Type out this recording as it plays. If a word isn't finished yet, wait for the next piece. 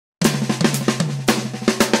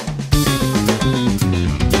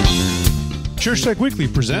Church Tech Weekly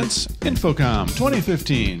presents InfoComm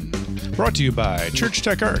 2015. Brought to you by Church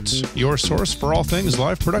Tech Arts, your source for all things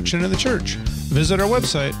live production in the church. Visit our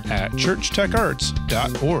website at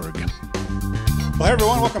churchtecharts.org. Well, hey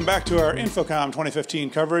everyone, welcome back to our InfoComm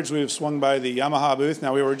 2015 coverage. We've swung by the Yamaha booth.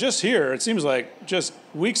 Now, we were just here, it seems like just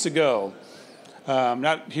weeks ago.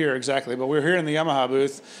 Not here exactly, but we were here in the Yamaha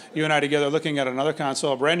booth, you and I together, looking at another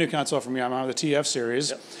console, a brand new console from Yamaha, the TF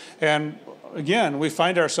series. Yep. And again, we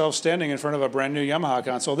find ourselves standing in front of a brand new Yamaha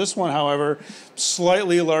console. This one, however,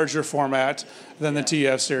 slightly larger format than the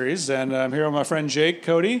TF series. And I'm here with my friend Jake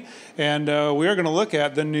Cody, and we are going to look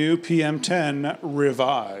at the new PM10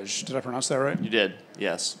 Rivage. Did I pronounce that right? You did,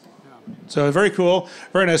 yes. Yeah. So very cool,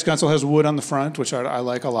 very nice console. Has wood on the front, which I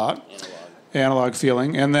like a lot. Analog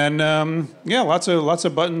feeling. And then, yeah, lots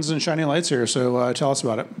of buttons and shiny lights here. So tell us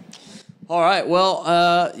about it. All right.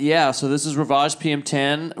 Well, yeah. So this is Rivage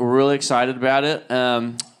PM10. We're really excited about it.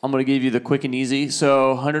 I'm going to give you the quick and easy. So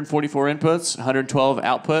 144 inputs, 112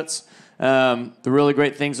 outputs. The really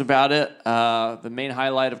great things about it. The main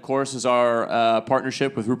highlight, of course, is our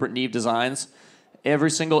partnership with Rupert Neve Designs.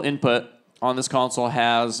 Every single input on this console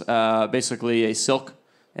has basically a Silk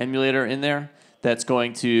emulator in there. That's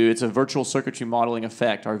going to, it's a virtual circuitry modeling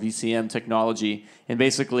effect, our VCM technology. And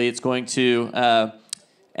basically it's going to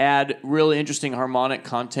add really interesting harmonic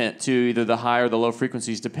content to either the high or the low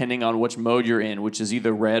frequencies depending on which mode you're in, which is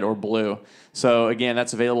either red or blue. So again,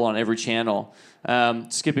 that's available on every channel.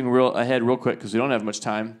 Skipping ahead real quick because we don't have much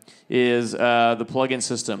time, is the plug-in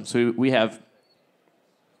system. So we have,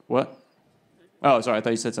 what? Oh, sorry, I thought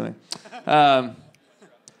you said something.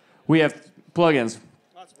 We have plugins.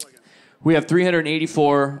 We have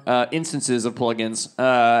 384 instances of plugins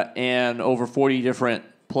and over 40 different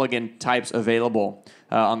plugin types available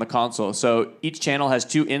on the console. So each channel has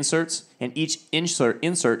 2 inserts, and each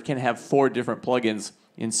insert can have 4 different plugins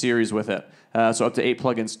in series with it. So up to 8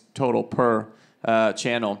 plugins total per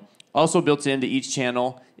channel. Also built into each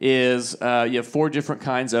channel is you have 4 different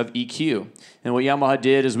kinds of EQ. And what Yamaha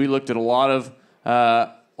did is we looked at a lot of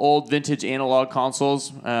old vintage analog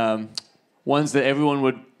consoles, ones that everyone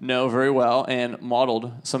would know very well, and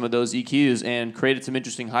modeled some of those EQs and created some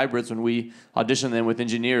interesting hybrids when we auditioned them with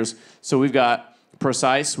engineers. So we've got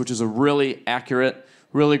Precise, which is a really accurate,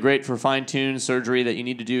 really great for fine-tune surgery that you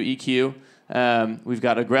need to do EQ. We've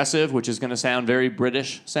got Aggressive, which is going to sound very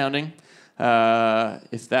British sounding,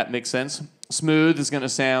 if that makes sense. Smooth is going to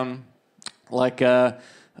sound like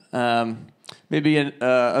maybe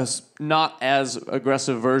a not as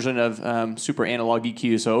aggressive version of super analog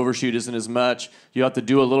EQ. So Overshoot isn't as much. You have to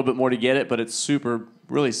do a little bit more to get it, but it's super,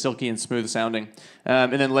 really silky and smooth sounding.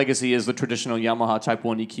 And then Legacy is the traditional Yamaha Type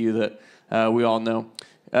 1 EQ that we all know.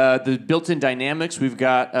 The built-in dynamics, we've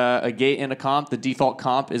got a gate and a comp. The default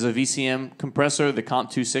comp is a VCM compressor, the Comp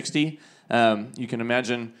 260. You can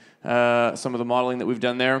imagine some of the modeling that we've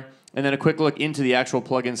done there. And then a quick look into the actual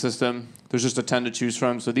plug-in system. There's just a ton to choose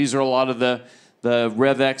from. So these are a lot of the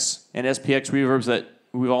RevX and SPX reverbs that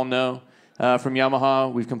we all know from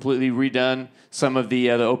Yamaha. We've completely redone some of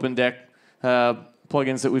the open deck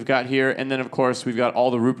plugins that we've got here. And then, of course, we've got all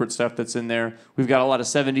the Rupert stuff that's in there. We've got a lot of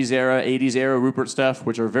 70s era, 80s era Rupert stuff,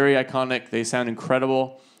 which are very iconic. They sound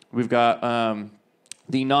incredible. We've got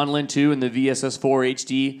the Non-Lin 2 and the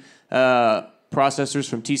VSS4 HD processors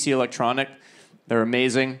from TC Electronic. They're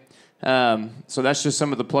amazing. So that's just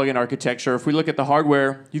some of the plug-in architecture. If we look at the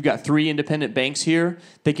hardware, you've got 3 independent banks here.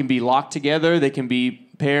 They can be locked together. They can be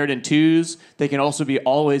paired in 2s. They can also be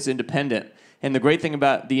always independent. And the great thing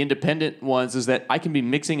about the independent ones is that I can be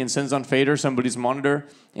mixing in sends on fader, somebody's monitor,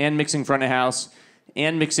 and mixing front of house,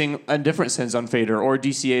 and mixing a different sends on fader or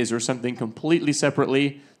DCAs or something completely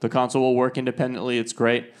separately. The console will work independently. It's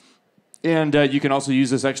great. And you can also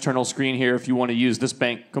use this external screen here if you want to use this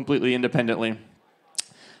bank completely independently.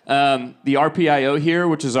 The RPIO here,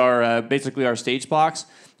 which is our basically our stage box,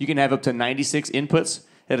 you can have up to 96 inputs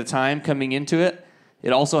at a time coming into it.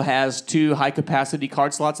 It also has 2 high-capacity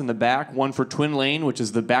card slots in the back, one for twin lane, which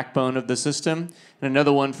is the backbone of the system, and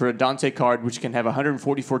another one for a Dante card, which can have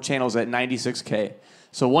 144 channels at 96K.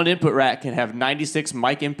 So one input rack can have 96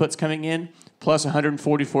 mic inputs coming in, plus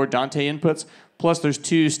 144 Dante inputs, plus there's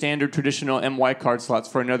 2 standard traditional MY card slots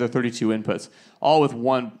for another 32 inputs, all with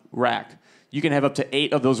one rack. You can have up to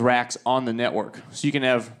 8 of those racks on the network. So you can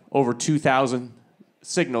have over 2,000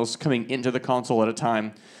 signals coming into the console at a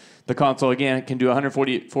time. The console, again, can do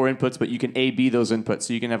 144 inputs, but you can A/B those inputs,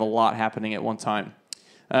 so you can have a lot happening at one time.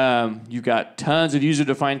 You've got tons of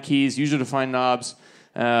user-defined keys, user-defined knobs.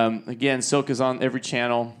 Again, Silk is on every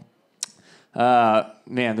channel.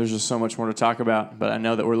 Man, there's just so much more to talk about, but I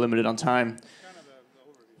know that we're limited on time. Kind of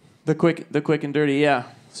the overview. The quick and dirty, yeah.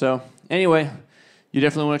 So anyway, you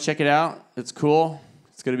definitely want to check it out. It's cool.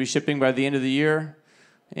 It's going to be shipping by the end of the year.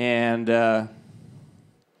 And, yeah.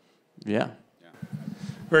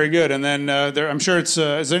 Very good. And then I'm sure it's,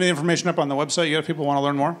 is there any information up on the website? You got people want to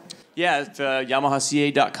learn more? Yeah, it's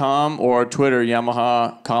YamahaCA.com or Twitter,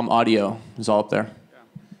 Yamaha.com audio is all up there.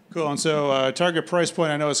 Cool. And so target price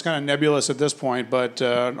point, I know it's kind of nebulous at this point, but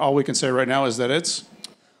all we can say right now is that it's?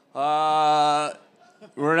 We're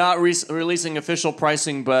not releasing official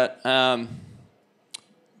pricing, but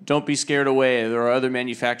don't be scared away. There are other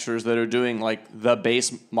manufacturers that are doing like the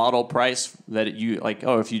base model price that you like,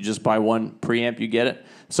 oh, if you just buy one preamp, you get it.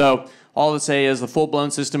 So all to say is the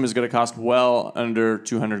full-blown system is going to cost well under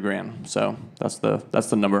 200 grand. So that's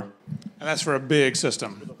the number. And that's for a big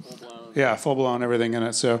system. Yeah, full-blown, everything in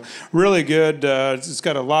it. So really good. It's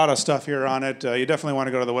got a lot of stuff here on it. You definitely want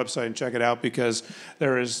to go to the website and check it out because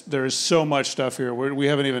there is so much stuff here. We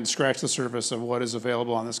haven't even scratched the surface of what is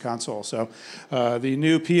available on this console. So the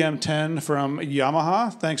new PM10 from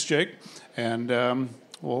Yamaha. Thanks, Jake. And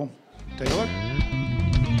we'll take a look.